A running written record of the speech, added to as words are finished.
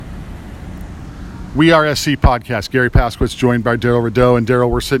We Are SC podcast. Gary Paskowitz joined by Daryl Rideau. And Daryl,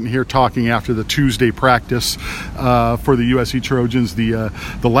 we're sitting here talking after the Tuesday practice for the USC Trojans. The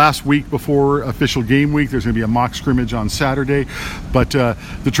last week before official game week, there's going to be a mock scrimmage on Saturday. But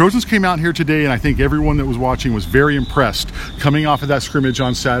the Trojans came out here today, and I think everyone that was watching was very impressed coming off of that scrimmage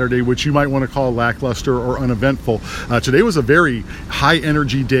on Saturday, which you might want to call lackluster or uneventful. Today was a very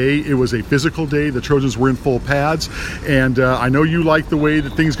high-energy day. It was a physical day. The Trojans were in full pads. And I know you like the way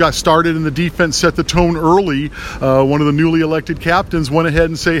that things got started and the defense set the tone early. One of the newly elected captains went ahead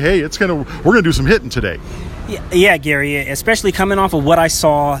and say, hey, we're gonna do some hitting today. Yeah, Gary, especially coming off of what I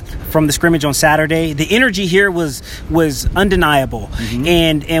saw from the scrimmage on Saturday, the energy here was undeniable. Mm-hmm.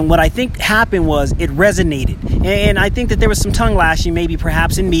 And what I think happened was it resonated. And I think that there was some tongue lashing, maybe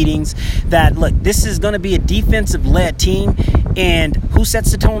perhaps in meetings, that, look, this is going to be a defensive-led team. And who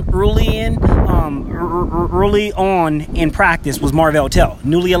sets the tone early on in practice was Marvell Tell,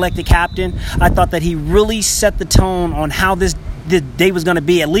 newly elected captain. I thought that he really set the tone on how the day was going to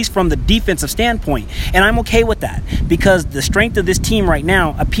be, at least from the defensive standpoint. And I'm okay with that because the strength of this team right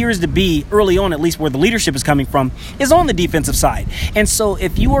now appears to be, early on, at least where the leadership is coming from, is on the defensive side. And so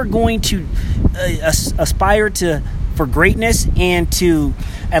if you are going to aspire for greatness and to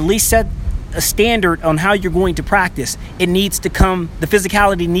at least set a standard on how you're going to practice, the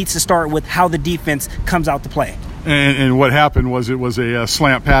physicality needs to start with how the defense comes out to play. And what happened was it was a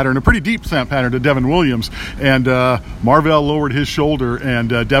slant pattern, a pretty deep slant pattern to Devin Williams, and Marvell lowered his shoulder,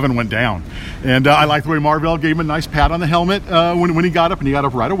 and Devin went down. And I like the way Marvell gave him a nice pat on the helmet when he got up, and he got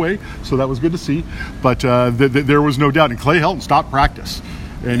up right away, so that was good to see. But there was no doubt, and Clay Helton stopped practice.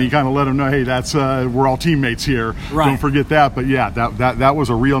 And he kind of let him know, hey, that's we're all teammates here. Right. Don't forget that. But yeah, that was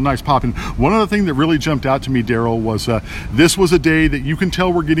a real nice pop. And one other thing that really jumped out to me, Daryl, was this was a day that you can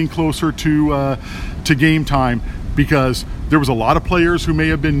tell we're getting closer to game time, because there was a lot of players who may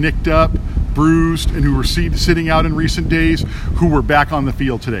have been nicked up, bruised, and who were sitting out in recent days who were back on the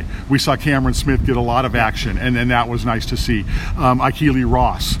field today. We saw Cameron Smith get a lot of action, and that was nice to see. Akili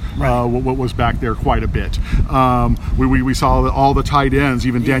Ross was back there quite a bit. We saw all the tight ends,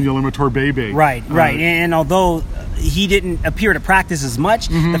 even Daniel Imatorbhebhe. Right. And although he didn't appear to practice as much,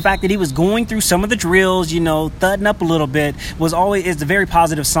 the fact that he was going through some of the drills, thudding up a little bit, is a very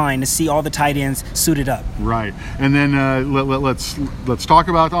positive sign to see all the tight ends suited up. Right. And then let's talk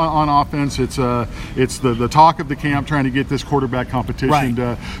about on offense. It's the talk of the camp, trying to get this quarterback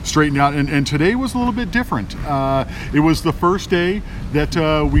competition straightened out. And today was a little bit different. It was the first day that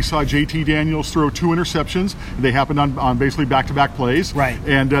we saw JT Daniels throw 2 interceptions. They happened on basically back-to-back plays. Right.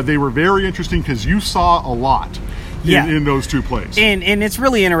 And they were very interesting because you saw a lot in those 2 plays. And it's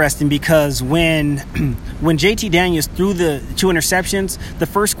really interesting because when JT Daniels threw the 2 interceptions, the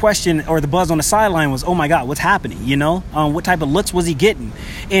first question or the buzz on the sideline was, oh my God, what's happening? What type of looks was he getting?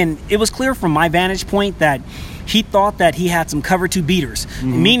 And it was clear from my vantage point that he thought that he had some cover 2 beaters,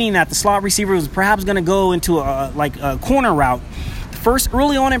 meaning that the slot receiver was perhaps going to go into a corner route. First,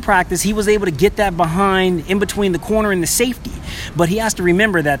 early on in practice, he was able to get that in between the corner and the safety. But he has to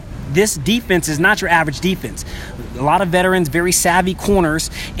remember that this defense is not your average defense. A lot of veterans, very savvy corners,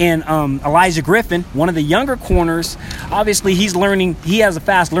 and Elijah Griffin, one of the younger corners, obviously he has a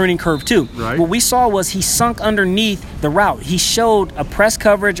fast learning curve too. Right. What we saw was he sunk underneath the route. He showed a press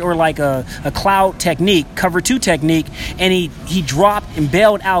coverage or like a cloud technique, cover 2 technique, and he dropped and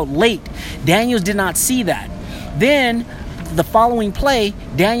bailed out late. Daniels did not see that. Then the following play,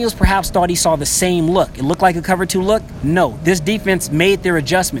 Daniels perhaps thought he saw the same look. It looked like a cover 2 look. No, this defense made their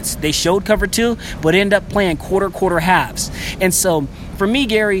adjustments. They showed cover 2, but ended up playing quarter halves. And so, for me,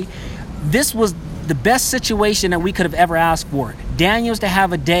 Gary, this was the best situation that we could have ever asked for. JT Daniels to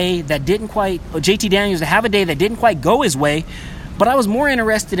have a day that didn't quite go his way. But I was more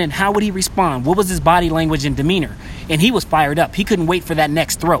interested in how would he respond? What was his body language and demeanor? And he was fired up. He couldn't wait for that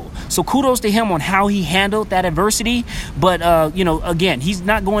next throw. So kudos to him on how he handled that adversity. But, again, he's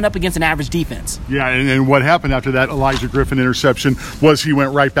not going up against an average defense. Yeah, and what happened after that Elijah Griffin interception was he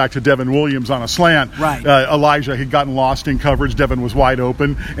went right back to Devin Williams on a slant. Right. Elijah had gotten lost in coverage. Devin was wide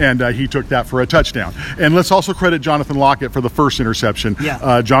open, and he took that for a touchdown. And let's also credit Jonathan Lockett for the first interception.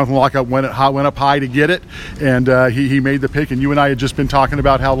 Yeah. Jonathan Lockett went up high to get it, and he made the pick. And you and I had just been talking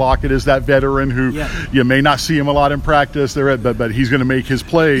about how Lockett is that veteran who you may not see him a lot in in practice. But he's going to make his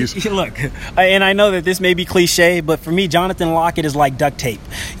plays. Look, and I know that this may be cliche, but for me, Jonathan Lockett is like duct tape.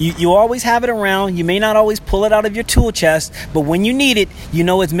 You always have it around. You may not always pull it out of your tool chest, but when you need it, you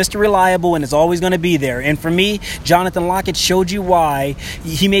know it's Mr. Reliable and it's always going to be there. And for me, Jonathan Lockett showed you why.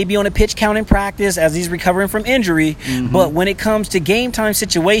 He may be on a pitch count in practice as he's recovering from injury, but when it comes to game time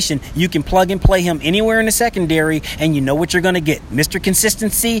situation, you can plug and play him anywhere in the secondary, and you know what you're going to get. Mr.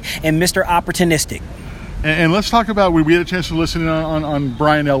 Consistency and Mr. Opportunistic. And let's talk about, we had a chance to listen on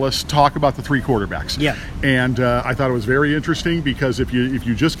Brian Ellis talk about the three quarterbacks. Yeah. And I thought it was very interesting because if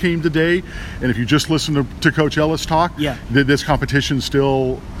you just came today and if you just listened to Coach Ellis talk, this competition's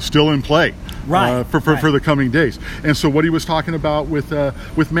still in play. Right. For the coming days. And so what he was talking about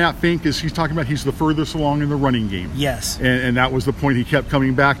with Matt Fink is he's talking about he's the furthest along in the running game. Yes. And that was the point he kept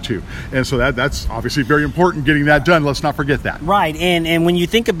coming back to. And so that's obviously very important, getting that done. Let's not forget that. Right. And when you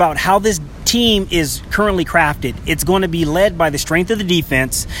think about how this team is currently crafted, it's going to be led by the strength of the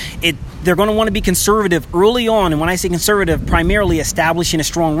defense. They're going to want to be conservative early on, and when I say conservative, primarily establishing a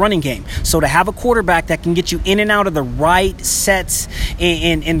strong running game. So to have a quarterback that can get you in and out of the right sets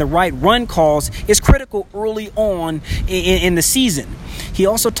and the right run calls is critical early on in the season. He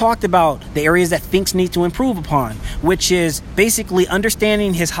also talked about the areas that Finks needs to improve upon, which is basically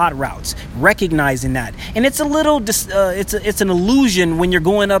understanding his hot routes, recognizing that. And it's a little, it's an illusion when you're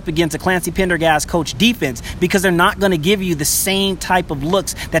going up against a Clancy Pendergast coach defense, because they're not going to give you the same type of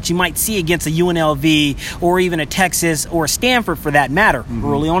looks that you might see against a UNLV or even a Texas or a Stanford for that matter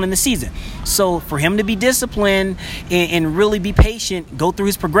early on in the season. So for him to be disciplined and really be patient, go through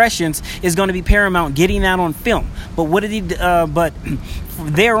his progressions is going to be paramount, getting that on film. But what did he? But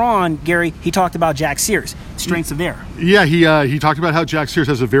from there on, Gary, he talked about Jack Sears, strengths of there. Yeah, he talked about how Jack Sears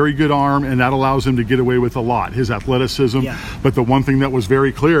has a very good arm, and that allows him to get away with a lot, his athleticism. Yeah. But the one thing that was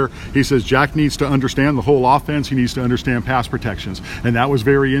very clear, he says Jack needs to understand the whole offense. He needs to understand pass protections. And that was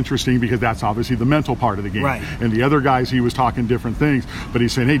very interesting because that's obviously the mental part of the game. Right. And the other guys, he was talking different things. But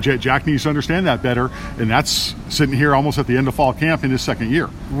he's saying, hey, Jack needs to understand that better. And that's sitting here almost at the end of fall camp in his second year.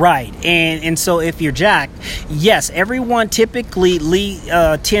 Right. And so if you're Jack, yes, everyone typically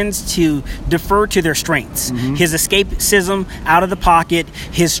tends to defer to their strengths. His escapism out of the pocket,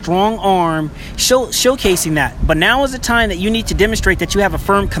 his strong arm, showcasing that. But now is the time that you need to demonstrate that you have a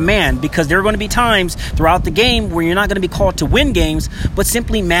firm command, because there are going to be times throughout the game where you're not going to be called to win games, but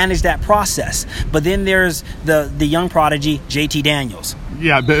simply manage that process. But then there's the young prodigy, JT Daniels.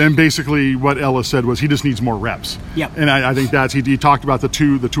 Yeah, and basically what Ellis said was he just needs more reps. Yep. And I think that's, he talked about the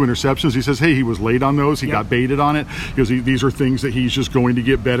two interceptions. He says, hey, he was late on those. He got baited on it. Because these are things that he's just going to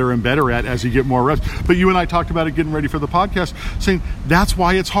get better and better at as he get more reps. But you and I talked about it getting ready for the podcast, saying that's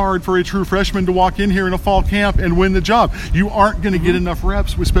why it's hard for a true freshman to walk in here in a fall camp and win the job. You aren't going to get enough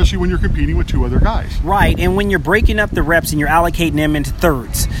reps, especially when you're competing with two other guys. Right, and when you're breaking up the reps and you're allocating them into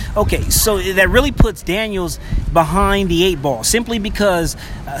thirds. Okay, so that really puts Daniels behind the eight ball, simply because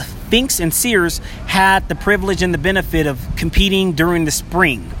Finks and Sears had the privilege and the benefit of competing during the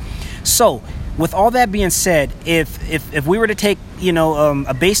spring. So with all that being said, if we were to take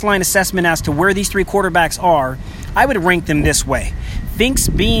a baseline assessment as to where these three quarterbacks are, I would rank them this way. Finks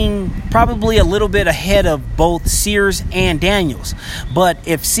being probably a little bit ahead of both Sears and Daniels. But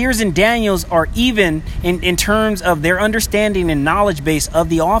if Sears and Daniels are even in terms of their understanding and knowledge base of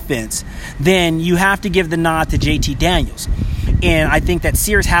the offense, then you have to give the nod to JT Daniels. And I think that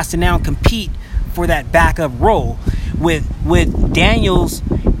Sears has to now compete for that backup role with Daniels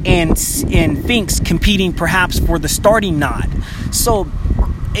and Finks competing perhaps for the starting nod. So,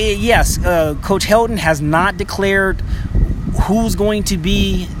 yes, Coach Helton has not declared who's going to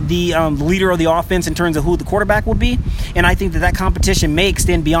be the leader of the offense in terms of who the quarterback will be. And I think that competition may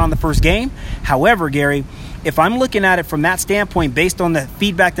extend beyond the first game. However, Gary, if I'm looking at it from that standpoint, based on the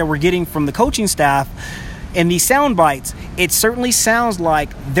feedback that we're getting from the coaching staff and these sound bites, it certainly sounds like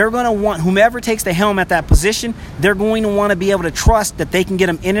they're going to want, whomever takes the helm at that position, they're going to want to be able to trust that they can get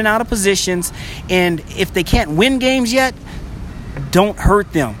them in and out of positions. And if they can't win games yet, don't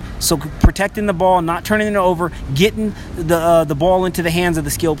hurt them. So protecting the ball, not turning it over, getting the ball into the hands of the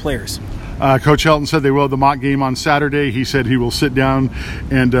skilled players. Coach Helton said they will have the mock game on Saturday. He said he will sit down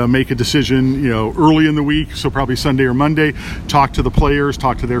and make a decision, early in the week, so probably Sunday or Monday, talk to the players,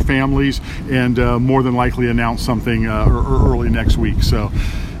 talk to their families, and more than likely announce something early next week. So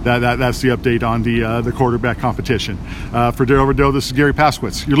that's the update on the quarterback competition. For Darryl Rideau, this is Gary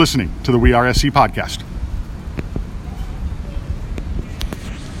Paskowitz. You're listening to the We Are SC podcast.